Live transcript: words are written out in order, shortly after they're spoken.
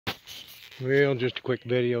Well, just a quick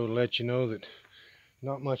video to let you know that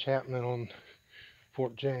not much happening on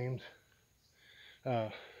Fort James.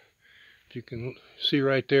 If you can see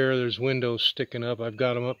right there, there's windows sticking up. I've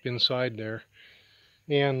got them up inside there.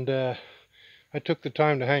 And I took the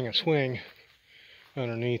time to hang a swing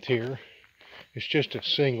underneath here. It's just a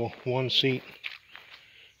single one-seat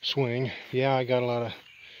swing. Yeah, I got a lot of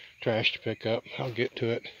trash to pick up. I'll get to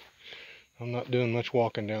it. I'm not doing much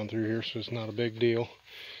walking down through here, so it's not a big deal.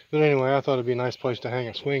 But anyway, I thought it'd be a nice place to hang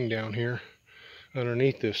a swing down here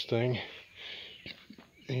underneath this thing.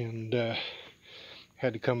 And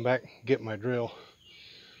had to come back and get my drill.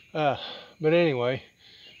 But anyway,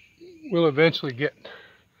 we'll eventually get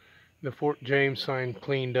the Fort James sign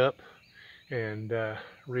cleaned up and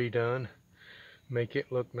redone, make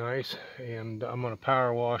it look nice. And I'm going to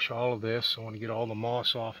power wash all of this. I want to get all the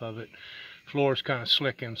moss off of it. Floor's kind of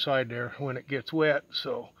slick inside there when it gets wet,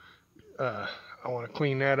 so I want to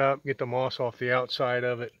clean that up, get the moss off the outside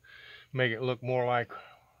of it, make it look more like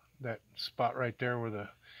that spot right there where the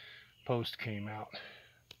post came out.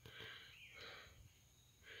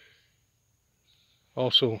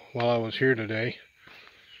 Also, while I was here today,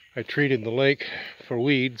 I treated the lake for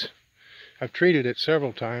weeds. I've treated it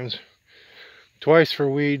several times, twice for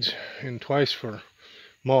weeds and twice for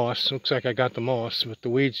moss. Looks like I got the moss, but the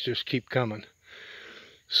weeds just keep coming.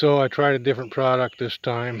 So I tried a different product this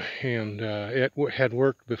time, and it had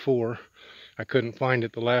worked before. I couldn't find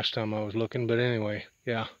it the last time I was looking, but anyway,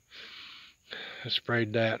 yeah, I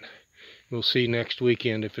sprayed that. We'll see next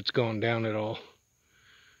weekend if it's gone down at all.